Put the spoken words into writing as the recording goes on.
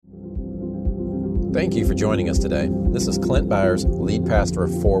Thank you for joining us today. This is Clint Byars, lead pastor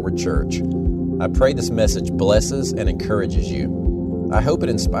of Forward Church. I pray this message blesses and encourages you. I hope it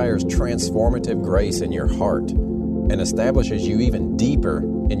inspires transformative grace in your heart and establishes you even deeper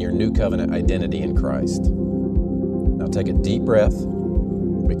in your new covenant identity in Christ. Now take a deep breath,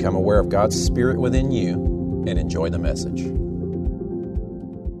 become aware of God's Spirit within you, and enjoy the message.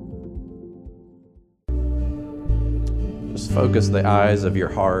 Just focus the eyes of your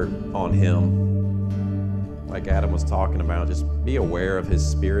heart on Him. Like Adam was talking about, just be aware of His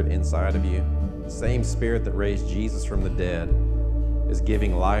Spirit inside of you. The same Spirit that raised Jesus from the dead is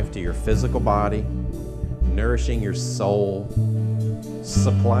giving life to your physical body, nourishing your soul,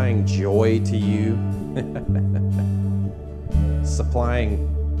 supplying joy to you, supplying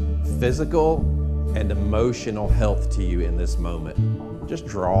physical and emotional health to you in this moment. Just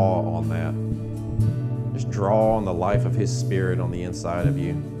draw on that. Just draw on the life of His Spirit on the inside of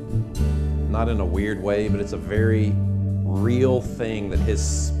you. Not in a weird way, but it's a very real thing that His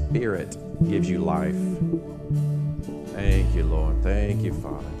Spirit gives you life. Thank you, Lord. Thank you,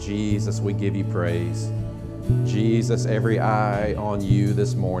 Father. Jesus, we give you praise. Jesus, every eye on you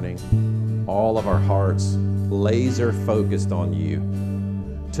this morning, all of our hearts laser focused on you,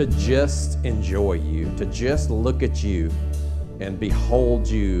 to just enjoy you, to just look at you and behold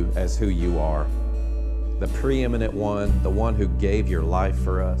you as who you are. The preeminent one, the one who gave your life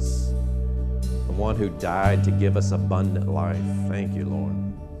for us, the one who died to give us abundant life. Thank you, Lord.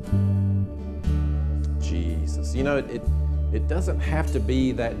 Jesus. You know, it doesn't have to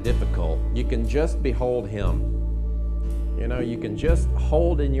be that difficult. You can just behold Him. You know, you can just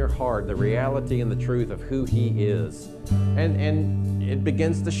hold in your heart the reality and the truth of who He is. And it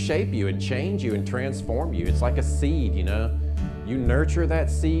begins to shape you and change you and transform you. It's like a seed, you know. You nurture that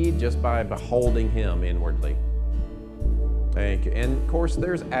seed just by beholding Him inwardly. Thank you. And of course,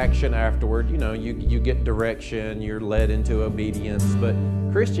 there's action afterward. You know, you get direction, you're led into obedience. But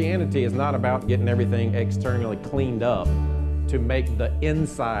Christianity is not about getting everything externally cleaned up to make the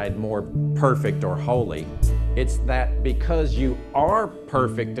inside more perfect or holy. It's that because you are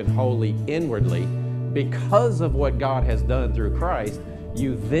perfect and holy inwardly, because of what God has done through Christ,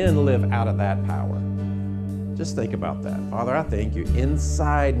 you then live out of that power. Just think about that. Father, I thank you.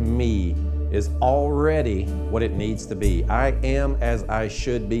 Inside me is already what it needs to be. I am as I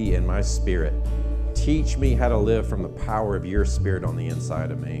should be in my spirit. Teach me how to live from the power of your Spirit on the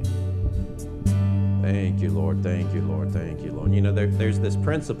inside of me. Thank you, Lord. Thank you, Lord. Thank you, Lord. You know, there's this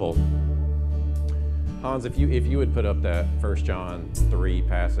principle. Hans, if you would put up that 1 John 3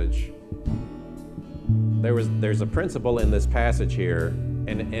 passage. There's a principle in this passage here,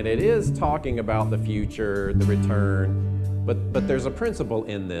 and it is talking about the future, the return, but there's a principle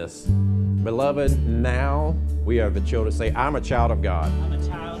in this. Beloved, now we are the children. Say, I'm a child of God. I'm a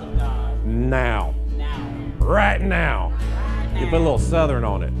child of God. Now. Right now. Right now. You put a little southern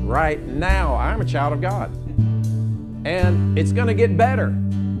on it. Right now, I'm a child of God. And it's going to get better,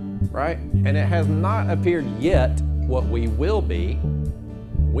 right? And it has not appeared yet what we will be.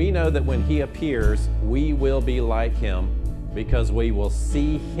 We know that when He appears, we will be like Him because we will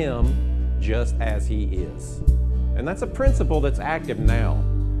see Him just as He is. And that's a principle that's active now.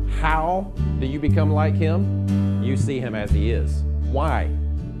 How do you become like Him? You see Him as He is. Why?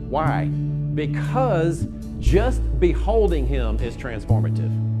 Why? Because just beholding Him is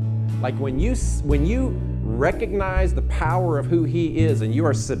transformative. Like when you recognize the power of who He is and you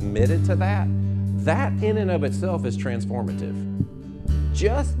are submitted to that in and of itself is transformative.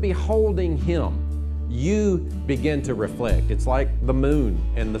 Just beholding Him, you begin to reflect. It's like the moon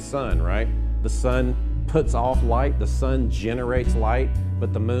and the sun, right? The sun puts off light, the sun generates light,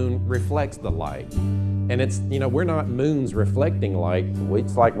 but the moon reflects the light. And it's, you know, we're not moons reflecting light.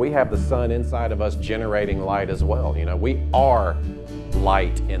 It's like we have the sun inside of us generating light as well. You know, we are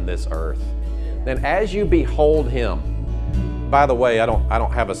light in this earth. And as you behold Him, by the way, I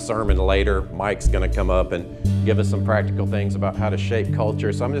don't have a sermon later. Mike's going to come up and give us some practical things about how to shape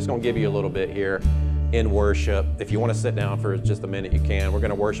culture. So I'm just going to give you a little bit here in worship. If you want to sit down for just a minute, you can. We're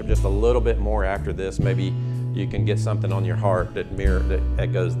going to worship just a little bit more after this. Maybe you can get something on your heart that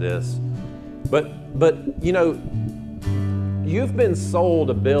echoes this. But you know, you've been sold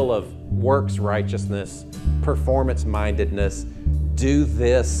a bill of works righteousness, performance mindedness. Do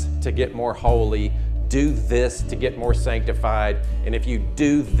this to get more holy. Do this to get more sanctified. And if you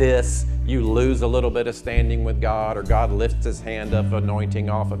do this, you lose a little bit of standing with God, or God lifts His hand up, anointing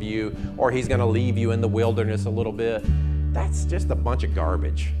off of you, or He's going to leave you in the wilderness a little bit. That's just a bunch of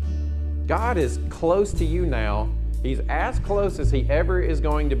garbage. God is close to you now. He's as close as He ever is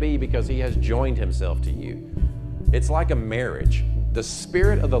going to be because He has joined Himself to you. It's like a marriage. The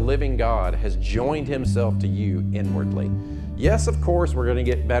Spirit of the living God has joined himself to you inwardly. Yes, of course, we're going to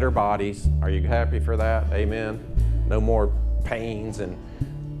get better bodies. Are you happy for that? Amen. No more pains and,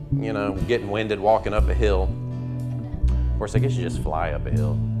 getting winded walking up a hill. Of course, I guess you just fly up a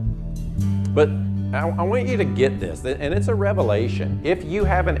hill. But I want you to get this, and it's a revelation. If you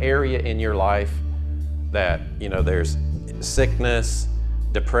have an area in your life that, there's sickness,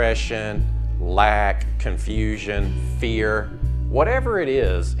 depression, lack, confusion, fear, whatever it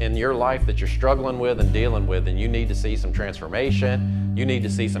is in your life that you're struggling with and dealing with, and you need to see some transformation, you need to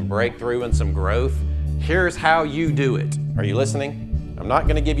see some breakthrough and some growth, here's how you do it. Are you listening? I'm not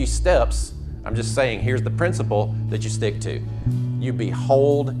going to give you steps. I'm just saying, here's the principle that you stick to. You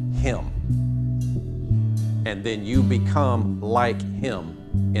behold him, and then you become like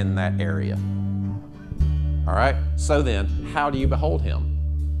him in that area. All right? So then, how do you behold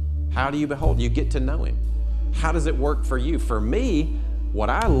him? How do you behold? You get to know him. How does it work for you? For me, what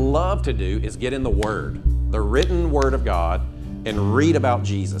I love to do is get in the Word, the written Word of God, and read about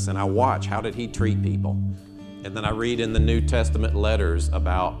Jesus. And I watch, how did he treat people? And then I read in the New Testament letters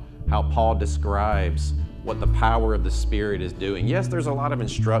about how Paul describes what the power of the Spirit is doing. Yes, there's a lot of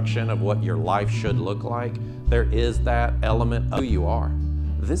instruction of what your life should look like. There is that element of who you are.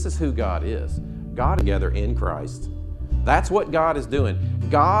 This is who God is. God together in Christ. That's what God is doing.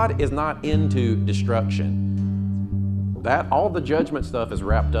 God is not into destruction. All the judgment stuff is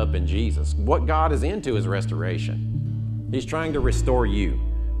wrapped up in Jesus. What God is into is restoration. He's trying to restore you.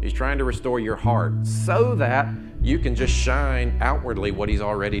 He's trying to restore your heart so that you can just shine outwardly what he's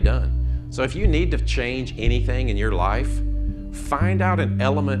already done. So if you need to change anything in your life, find out an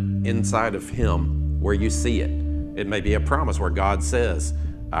element inside of him where you see it. It may be a promise where God says,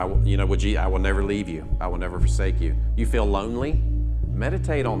 I will never leave you. I will never forsake you. You feel lonely?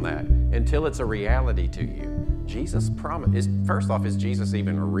 Meditate on that until it's a reality to you. Jesus promised. First off, is Jesus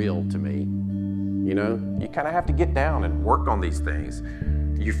even real to me? You kind of have to get down and work on these things.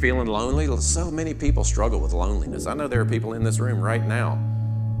 You're feeling lonely? So many people struggle with loneliness. I know there are people in this room right now,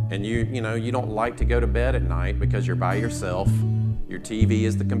 and you don't like to go to bed at night because you're by yourself. Your TV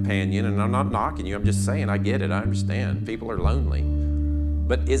is the companion, and I'm not knocking you. I'm just saying, I get it. I understand. People are lonely.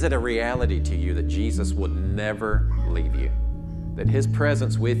 But is it a reality to you that Jesus would never leave you? That his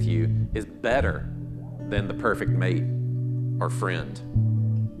presence with you is better than the perfect mate or friend?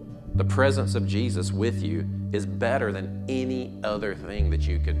 The presence of Jesus with you is better than any other thing that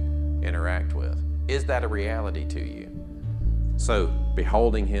you could interact with. Is that a reality to you? So,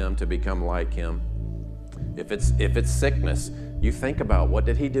 beholding him to become like him. If it's sickness, you think about, what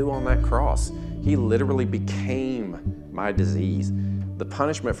did he do on that cross? He literally became my disease. The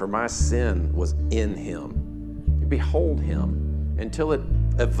punishment for my sin was in him. You behold him until it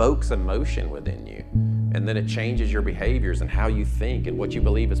evokes emotion within you, and then it changes your behaviors and how you think and what you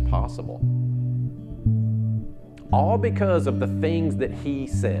believe is possible. All because of the things that he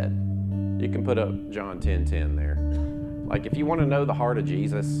said. You can put up John 10:10 there. Like, if you want to know the heart of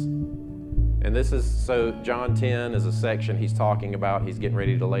Jesus, and so John 10 is a section he's talking about. He's getting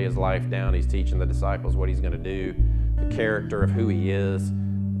ready to lay his life down. He's teaching the disciples what he's going to do, the character of who he is.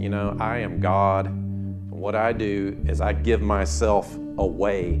 I am God. What I do is I give myself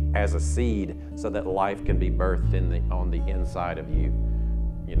away as a seed so that life can be birthed on the inside of you.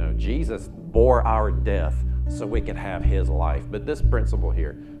 Jesus bore our death so we could have his life. But this principle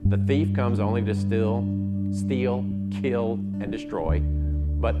here, the thief comes only to steal, kill, and destroy.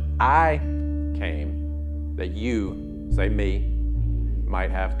 But I came that you, say me,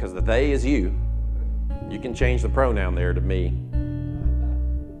 might have, because the they is you. You can change the pronoun there to me.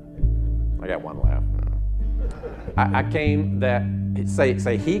 I got one laugh. I came that,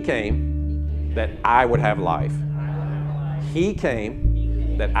 say he came that I would have life. He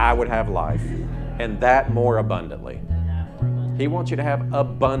came that I would have life, and that more abundantly. He wants you to have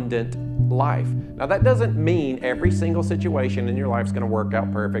abundant life. Now, that doesn't mean every single situation in your life is going to work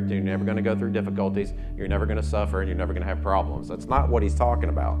out perfect, and you're never going to go through difficulties, you're never going to suffer, and you're never going to have problems. That's not what he's talking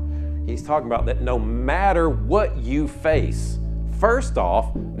about. He's talking about that no matter what you face, first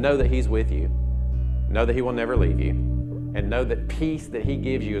off, know that he's with you. Know that he will never leave you. And know that peace that he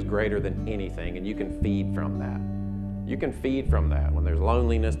gives you is greater than anything, and you can feed from that. You can feed from that. When there's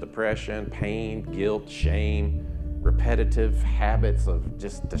loneliness, depression, pain, guilt, shame, repetitive habits of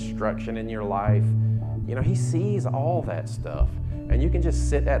just destruction in your life, he sees all that stuff. And you can just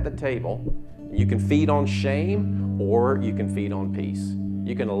sit at the table. You can feed on shame, or you can feed on peace.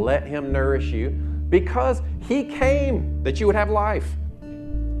 You can let him nourish you because he came that you would have life.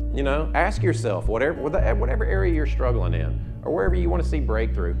 Ask yourself, whatever area you're struggling in, or wherever you want to see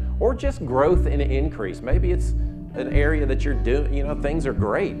breakthrough, or just growth and increase. Maybe it's, an area that you're doing, things are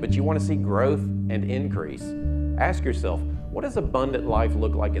great, but you want to see growth and increase. Ask yourself, what does abundant life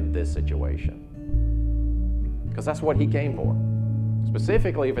look like in this situation? Because that's what he came for.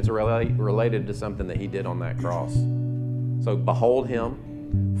 Specifically, if it's related to something that he did on that cross. So behold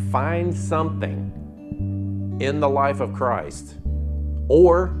him, find something in the life of Christ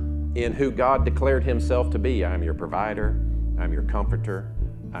or in who God declared himself to be. I'm your provider, I'm your comforter,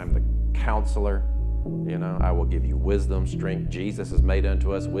 I'm the counselor. I will give you wisdom, strength. Jesus has made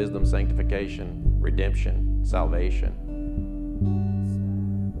unto us wisdom, sanctification, redemption, salvation.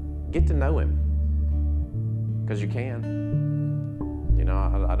 Get to know him, because you can.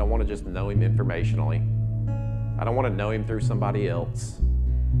 I don't want to just know him informationally. I don't want to know him through somebody else.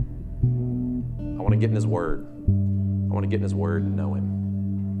 I want to get in his word. I want to get in his word and know him.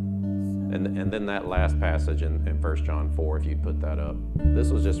 And then that last passage in 1 John 4, if you'd put that up. This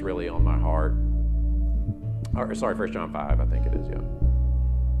was just really on my heart. 1 John 5, I think it is, yeah.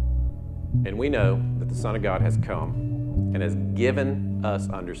 And we know that the Son of God has come and has given us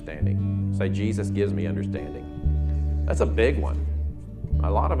understanding. Say, Jesus gives me understanding. That's a big one. A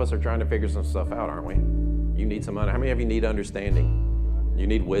lot of us are trying to figure some stuff out, aren't we? You need how many of you need understanding? You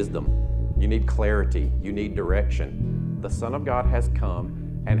need wisdom. You need clarity. You need direction. The Son of God has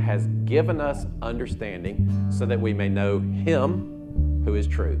come and has given us understanding so that we may know him who is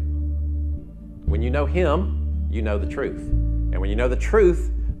true. When you know him, you know the truth. And when you know the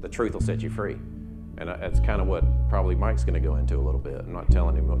truth will set you free. And that's kind of what probably Mike's going to go into a little bit. I'm not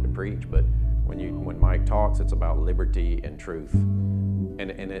telling him what to preach, but when Mike talks, it's about liberty and truth.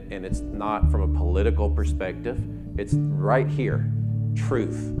 And it's not from a political perspective. It's right here,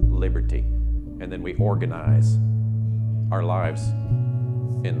 truth, liberty. And then we organize our lives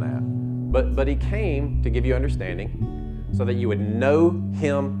in that. But he came to give you understanding so that you would know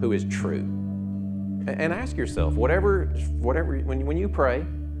him who is true. And ask yourself, whatever when you pray,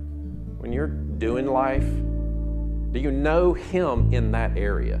 when you're doing life, do you know him in that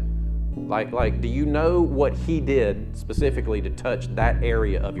area? Like, do you know what he did specifically to touch that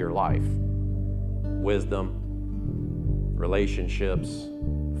area of your life? Wisdom, relationships,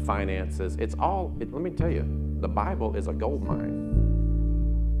 finances. Let me tell you, the Bible is a gold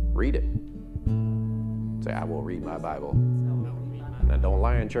mine. Read it. Say, I will read my Bible. Now, don't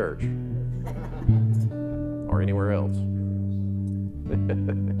lie in church or anywhere else.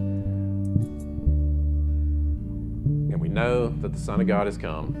 And we know that the Son of God has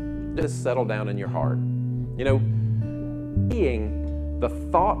come. Just settle down in your heart. Seeing the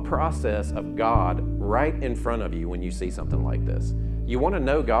thought process of God right in front of you when you see something like this. You want to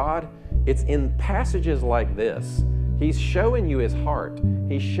know God? It's in passages like this. He's showing you his heart.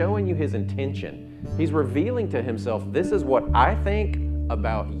 He's showing you his intention. He's revealing to himself, this is what I think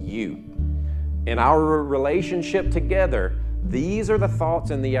about you. In our relationship together, these are the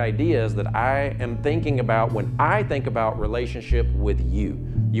thoughts and the ideas that I am thinking about when I think about relationship with you.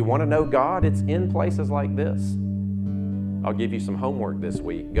 You want to know God? It's in places like this. I'll give you some homework this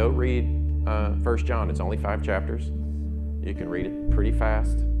week. Go read 1 John. It's only 5 chapters. You can read it pretty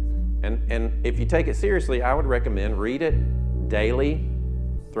fast. And if you take it seriously, I would recommend read it daily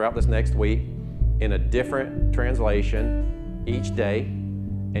throughout this next week in a different translation each day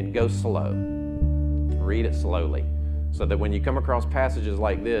and go slow. Read it slowly so that when you come across passages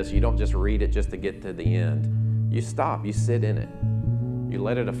like this, you don't just read it just to get to the end. You stop, you sit in it. You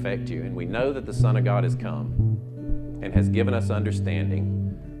let it affect you. And we know that the Son of God has come and has given us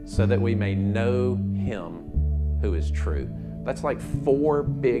understanding so that we may know him who is true. That's like 4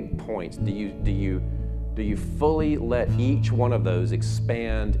 big points. Do you fully let each one of those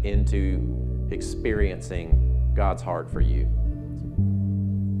expand into experiencing God's heart for you?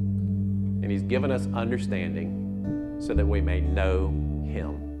 And he's given us understanding so that we may know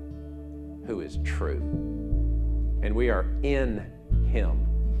him who is true. And we are in him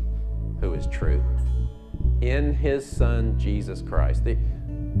who is true. In his Son, Jesus Christ.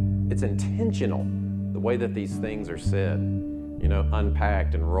 It's intentional, the way that these things are said,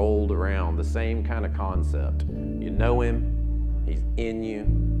 unpacked and rolled around, the same kind of concept. You know him, he's in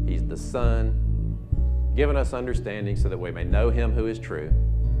you, he's the Son, giving us understanding so that we may know him who is true.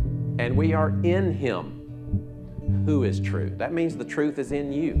 And we are in him who is true. That means the truth is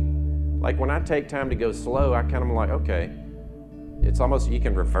in you. Like when I take time to go slow, I kind of like, okay, it's almost, you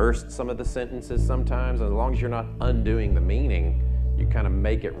can reverse some of the sentences sometimes, and as long as you're not undoing the meaning, you kind of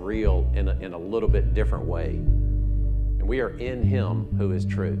make it real in a little bit different way. And we are in him who is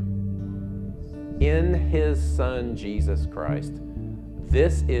true. In his Son, Jesus Christ.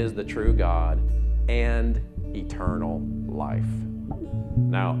 This is the true God and eternal life.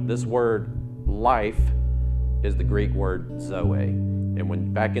 Now, this word life is the Greek word zoe. And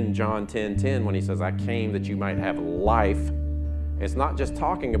when back in John 10:10, when he says, I came that you might have life, it's not just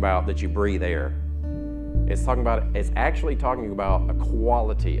talking about that you breathe air. It's actually talking about a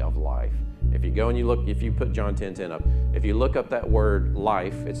quality of life. If you go and you look, if you put John 10:10 up, if you look up that word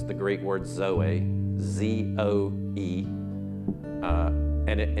life, it's the Greek word zoe, Z-O-E.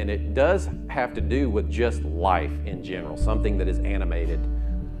 And it does have to do with just life in general, something that is animated.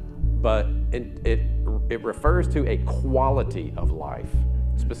 But it refers to a quality of life,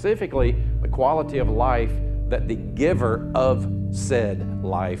 specifically the quality of life that the giver of said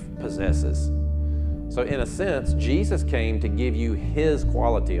life possesses. So in a sense, Jesus came to give you his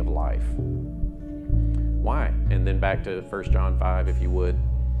quality of life. Why? And then back to 1 John 5, if you would.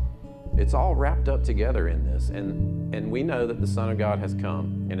 It's all wrapped up together in this. And we know that the Son of God has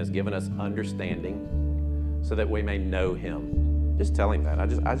come and has given us understanding so that we may know him. Just tell him that.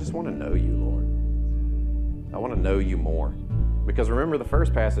 I just want to know you, Lord. I want to know you more. Because remember the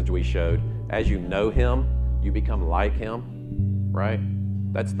first passage we showed, as you know him, you become like him, right?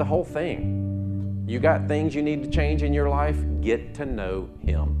 That's the whole thing. You got things you need to change in your life, get to know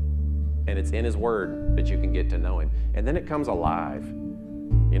him. And it's in his word that you can get to know him. And then it comes alive.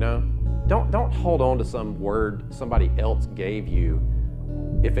 You know, don't hold on to some word somebody else gave you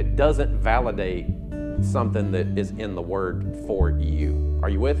if it doesn't validate something that is in the word for you. Are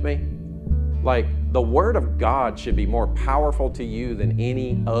you with me? Like, the word of God should be more powerful to you than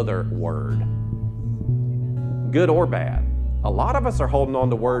any other word, good or bad. A lot of us are holding on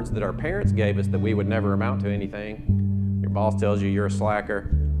to words that our parents gave us that we would never amount to anything. Your boss tells you you're a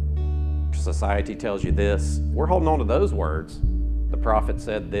slacker. Society tells you this. We're holding on to those words. The prophet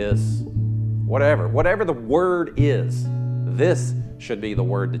said this. Whatever the word is, this should be the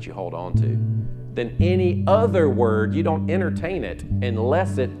word that you hold on to. Then any other word, you don't entertain it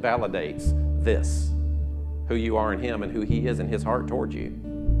unless it validates this, who you are in him and who he is in his heart towards you.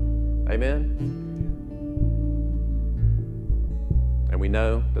 Amen? And we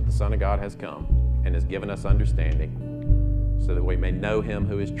know that the Son of God has come and has given us understanding so that we may know him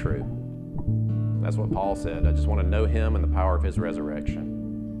who is true. That's what Paul said. I just want to know him and the power of his resurrection.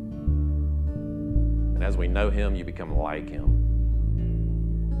 And as we know him, you become like him.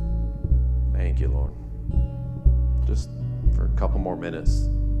 Thank you, Lord. Just for a couple more minutes,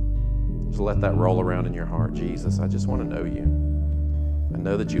 just let that roll around in your heart. Jesus, I just want to know you. I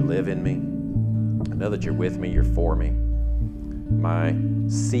know that you live in me. I know that you're with me, you're for me. My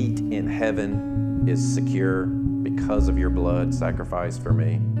seat in heaven is secure because of your blood sacrificed for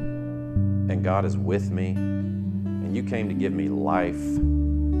me. And God is with me. And you came to give me life.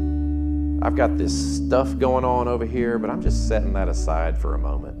 I've got this stuff going on over here, but I'm just setting that aside for a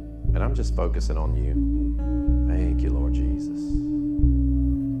moment. And I'm just focusing on you. Thank you, Lord Jesus.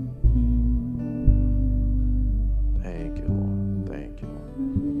 Thank you, Lord. Thank you, Lord.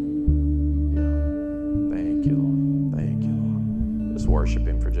 Yeah. Thank you, Lord. Thank you, Lord. Just worship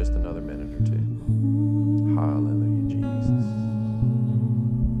him for just another minute or two. Hallelujah, Jesus.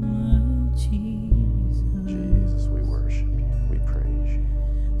 Jesus, we worship you. We praise you.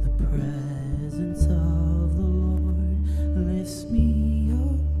 The presence of the Lord lifts me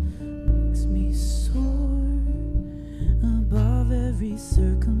up, makes me soar above every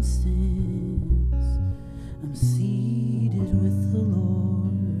circumstance. I'm seated with the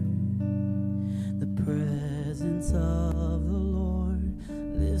Lord. The presence of the Lord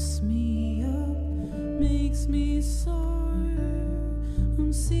lifts me up, makes me soar.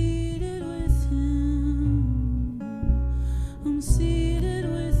 I'm seated with him. I'm seated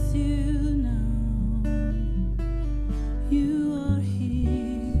with you now. You are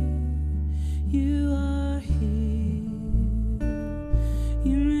here. You are here.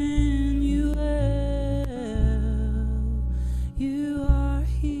 Emmanuel. You are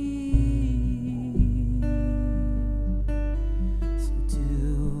here. So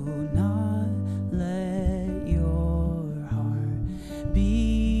do not let your heart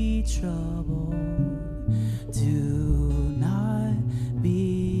be troubled. Do not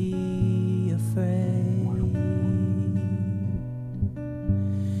be afraid.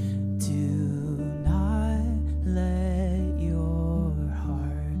 Do not let your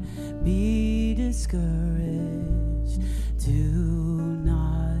heart be discouraged. Do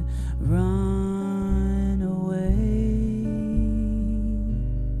not run away.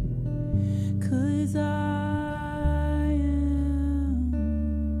 'Cause I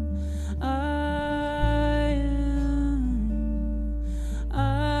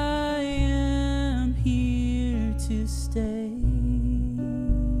am here to stay.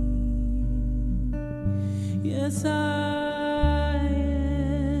 Yes, I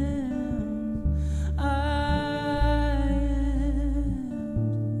am. I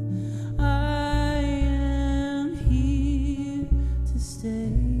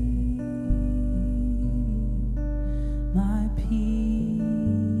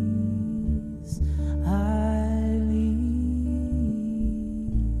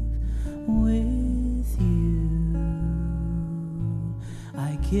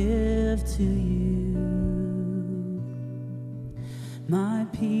give to you. My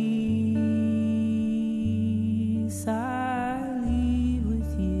peace I leave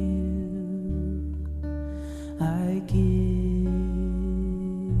with you. I give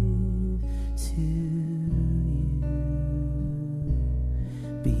to you.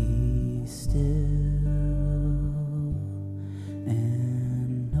 Be still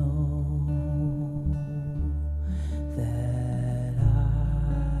and know that I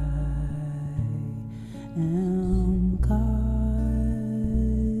am God.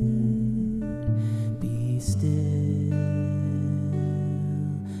 Be still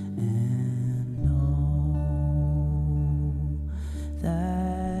and know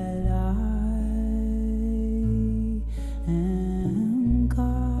that I am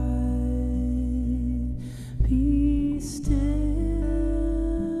God. Be still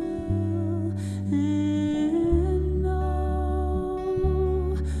and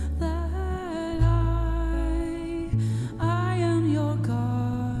know that I am your God.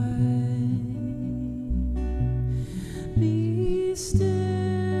 Be still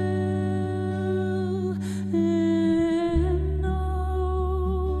and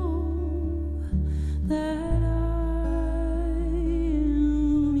know that I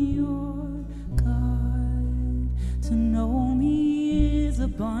am your God. To know me is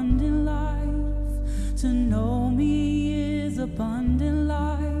abundant life. To know me is abundant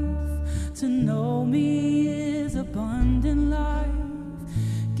life. To know me is abundant life.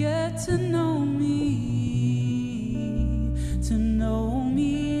 Get to know me. To know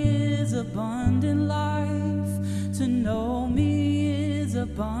me is abundant life. To know me is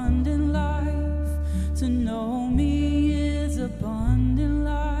abundant life. To know me is abundant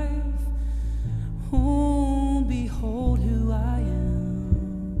life. Oh, behold who I am.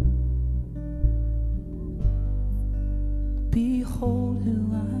 Behold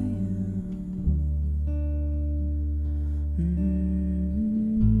who I am.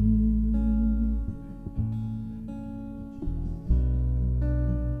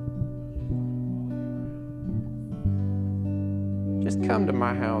 Just come to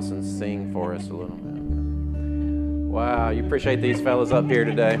my house and sing for us a little bit. Wow, you appreciate these fellas up here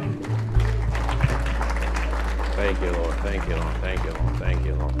today? Thank you, Lord. Thank you, Lord. Thank you, Lord. Thank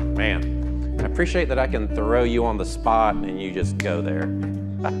you, Lord. Man, I appreciate that I can throw you on the spot and you just go there.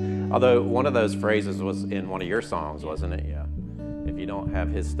 Although one of those phrases was in one of your songs, wasn't it? Yeah. If you don't have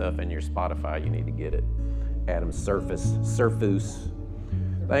his stuff in your Spotify, you need to get it. Adam Surfus.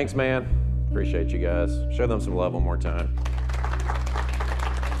 Thanks, man. Appreciate you guys. Show them some love one more time.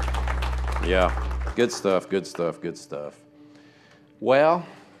 Yeah, good stuff, good stuff, good stuff. Well,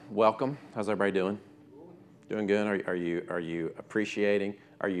 welcome. How's everybody doing? Doing good? Are you appreciating?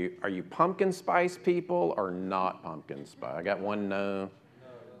 Are you pumpkin spice people or not pumpkin spice? I got one no.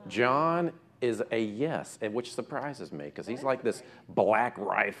 John is a yes, which surprises me because he's like this Black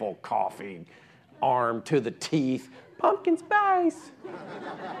Rifle coffee arm to the teeth. Pumpkin spice.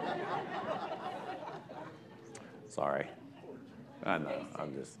 Sorry. I know.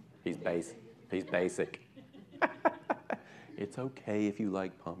 He's basic. It's okay if you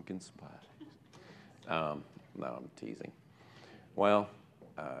like pumpkin spice. No, I'm teasing. Well,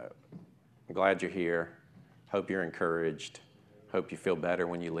 I'm glad you're here. Hope you're encouraged. Hope you feel better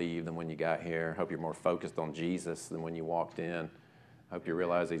when you leave than when you got here. Hope you're more focused on Jesus than when you walked in. Hope you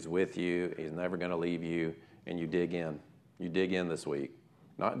realize he's with you. He's never going to leave you. And you dig in. You dig in this week.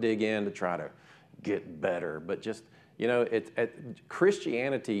 Not dig in to try to get better, but just,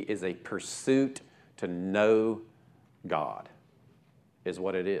 Christianity is a pursuit to know God, is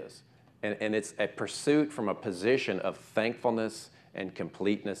what it is. And it's a pursuit from a position of thankfulness and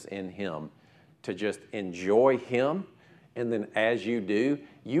completeness in him to just enjoy him. And then as you do,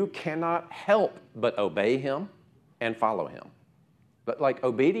 you cannot help but obey him and follow him. But like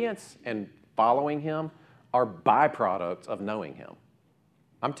obedience and following him are byproducts of knowing him.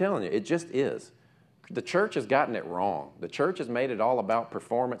 I'm telling you, it just is. The church has gotten it wrong. The church has made it all about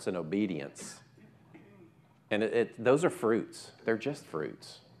performance and obedience. And those are fruits. They're just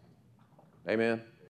fruits. Amen?